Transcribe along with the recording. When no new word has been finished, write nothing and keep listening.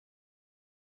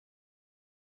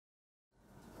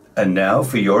And now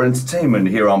for your entertainment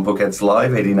here on Phuket's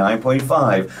Live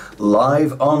 89.5,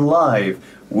 Live on Live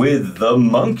with the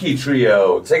Monkey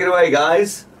Trio. Take it away,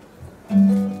 guys.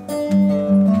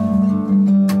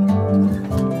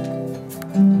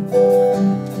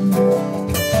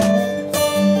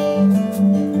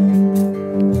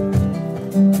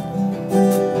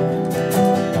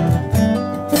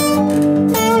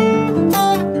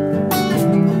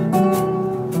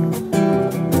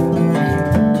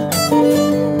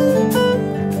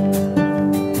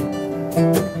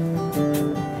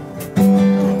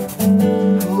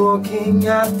 Looking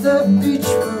at the beach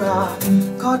where I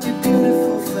caught your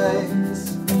beautiful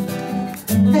face,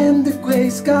 and the gray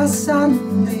sky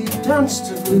suddenly turns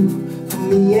to blue for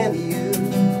me and you.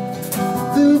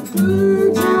 The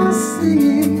birds are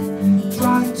singing,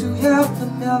 trying to help the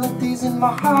melodies in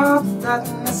my heart that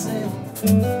are missing.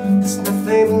 There's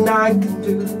nothing I can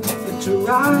do but to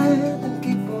ride and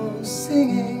keep on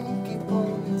singing, keep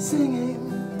on singing.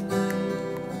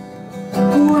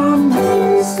 Oh, I'm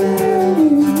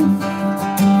missing you.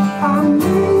 I'm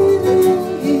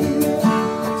waiting here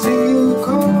till you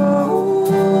call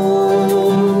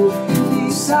and be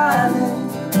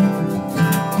silent.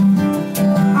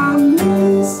 I'm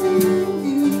missing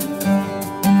you.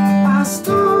 I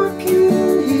stalk you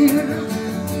here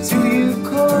till you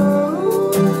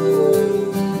call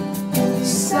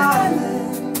silent.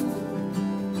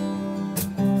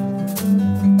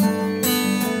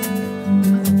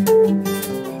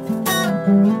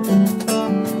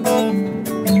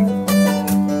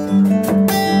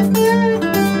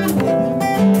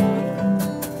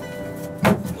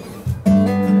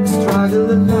 Struggle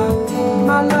enough in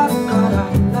my life, but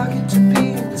I'm lucky to be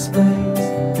in this place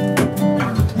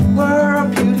where our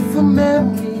beautiful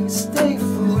memories stay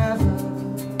forever.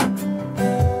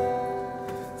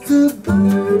 The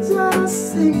birds are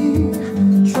singing,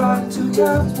 trying to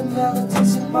help the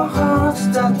melodies in my heart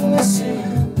that are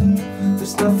missing.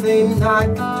 There's nothing I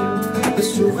can do but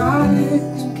to ride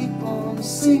and keep on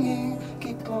singing,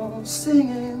 keep on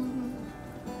singing.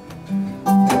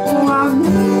 Oh, I'm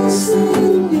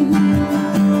missing you.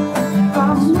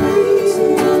 I'm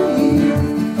waiting here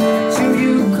till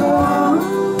you call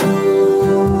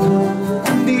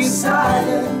and be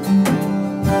silent.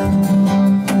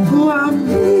 Oh, I'm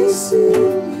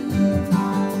missing you.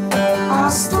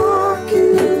 I'll stalk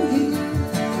you here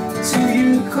till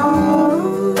you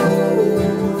call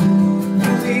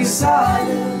and be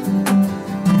silent.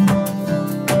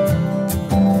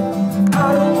 I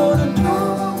don't wanna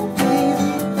know,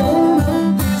 baby, all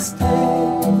of these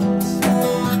things,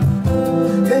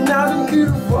 and I don't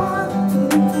care what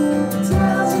it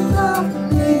tells about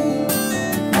me.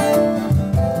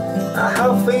 I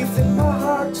have faith in my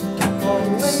heart to keep on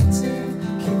waiting,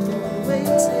 keep on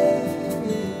waiting,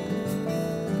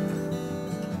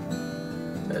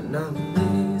 and I'm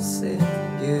missing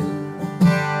you.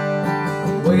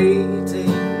 I'm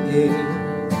waiting here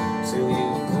till you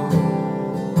call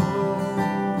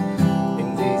in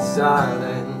this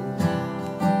island.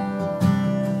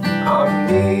 I'm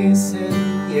missing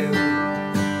you.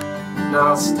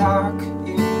 Now stuck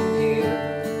in here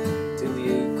till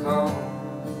you come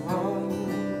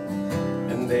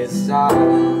in this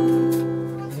island.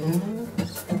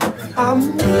 I'm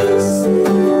missing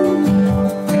you.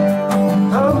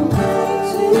 I'm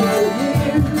waiting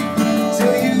here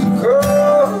till you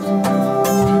come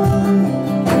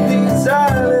in this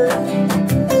island.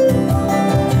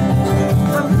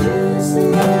 I'm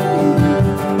missing you.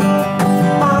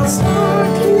 I'll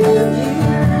stalk you here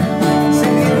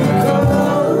till you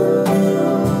come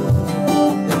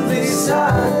and be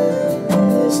silent.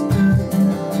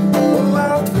 Oh,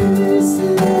 I'm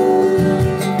missing you.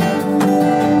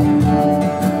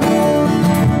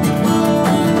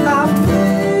 I'm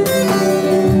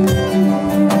waiting.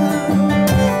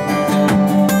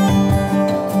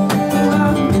 Oh,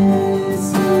 I'm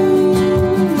missing you.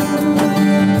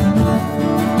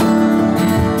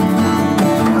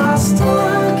 I'll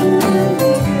stalk you here.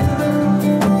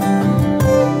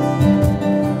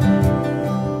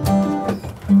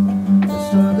 I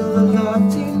struggle a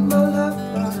lot in my life,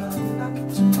 but I'm lucky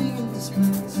to be in this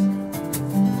place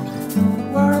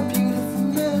where a beautiful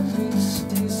memory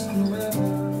stays forever.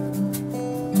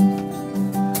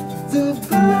 The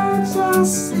birds are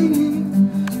singing,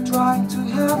 trying to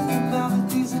help the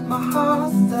melodies in my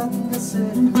heart that are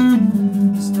missing.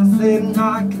 There's nothing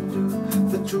I can do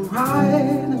but to ride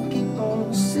and keep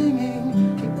on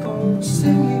singing, keep on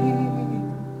singing.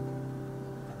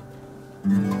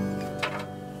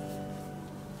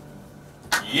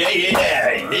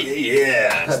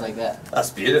 Yeah. Like that. Yeah. That's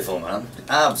beautiful, man.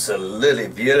 Absolutely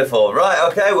beautiful. Right,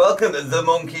 okay, welcome to the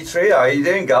Monkey Trio. How are you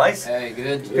doing, guys? Hey,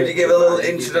 good. Could you give a little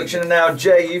introduction? Now,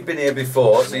 Jay, you've been here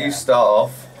before, so you start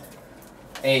off.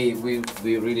 Hey, we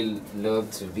really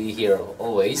love to be here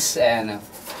always, and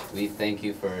we thank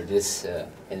you for this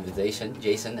invitation,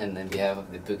 Jason, and on behalf of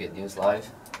the Phuket News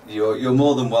Live. You're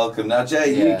more than welcome. Now,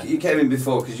 Jay, Yeah. you came in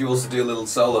before because you also do a little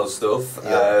solo stuff,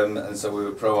 and so we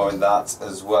were promoting that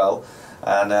as well.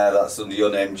 And that's under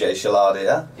your name, Jay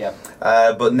Shaladia. Yeah.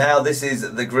 But now this is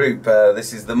the group.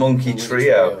 This is the Monkey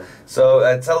Trio. So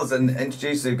tell us and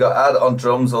introduce. We've got Ad on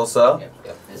drums also,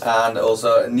 and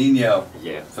also Nino.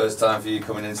 Yeah. First time for you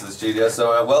coming into the studio.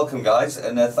 So welcome, guys,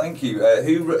 and thank you.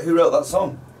 Who wrote that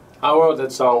song? I wrote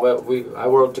that song. Well, I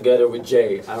worked together with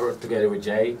Jay. I worked together with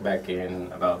Jay back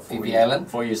in about 4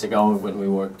 years ago when we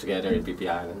worked together at PP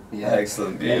Island. Yeah.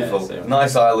 Excellent, beautiful, Yeah, so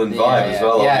nice island vibe as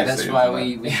well. Yeah, obviously, that's why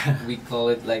we call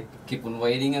it like keep on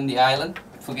waiting on the island.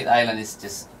 Phuket Island is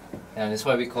just, that's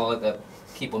why we call it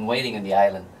keep on waiting on the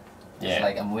island. It's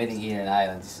like I'm waiting here in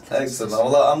Ireland. Excellent.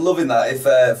 Well, I'm loving that. If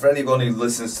for anyone who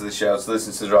listens to the show, so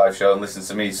listens to the Drive Show and listens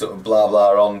to me sort of blah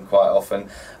blah on quite often,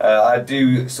 I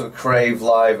do sort of crave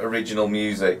live original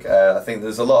music. I think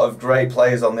there's a lot of great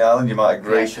players on the island. You might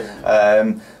agree. Yeah, sure.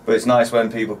 But it's nice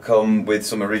when people come with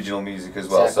some original music as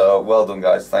well. Exactly. So well done,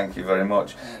 guys. Thank you very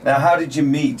much. Now, how did you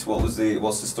meet? What's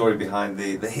the story behind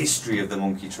the history of the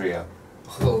Monkey Trio?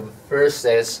 Well, first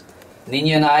is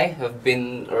Nino and I have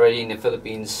been already in the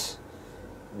Philippines.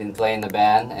 Been playing the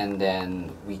band, and then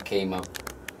we came up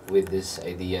with this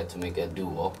idea to make a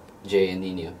duo, Jay and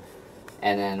Nino,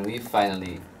 and then we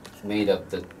finally made up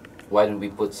that why don't we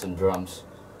put some drums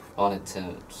on it,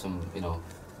 some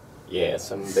Yeah,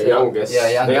 the youngest.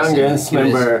 Yeah, the youngest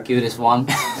member. Cutest one.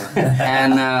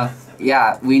 And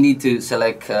yeah, we need to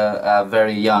select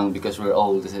very young because we're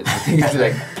old. It's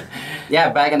like, yeah,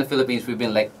 back in the Philippines we've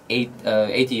been like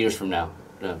 80 years from now,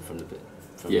 from the.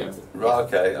 Yeah.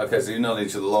 Right. Okay. So you've known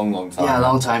each other a long time. Yeah, a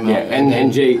long time. Yeah,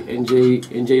 and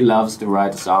Jay loves to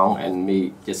write a song, and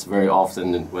me just very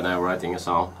often when I'm writing a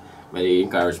song, but he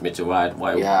encouraged me to write.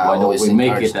 Why don't we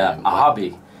make it a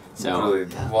hobby? So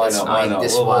brilliant. Why not? Why not?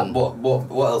 This Well, one.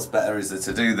 what else better is there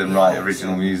to do than write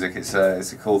original music? It's a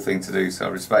cool thing to do. So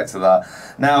respect to that.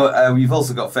 Now you've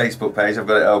also got a Facebook page. I've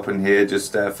got it open here.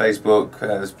 Just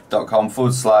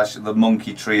facebook.com/the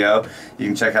Monkey Trio. You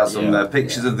can check out some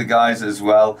pictures of the guys as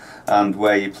well and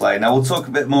where you play. Now we'll talk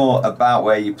a bit more about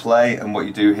where you play and what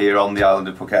you do here on the island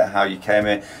of Phuket, how you came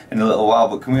here in a little while.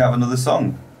 But can we have another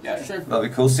song? Yeah, sure.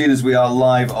 That'd be cool. Seeing as we are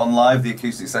live on live, the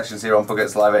acoustic sessions here on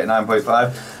Phuket's Live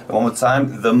 89.5. And one more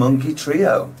time, the Monkey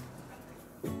Trio.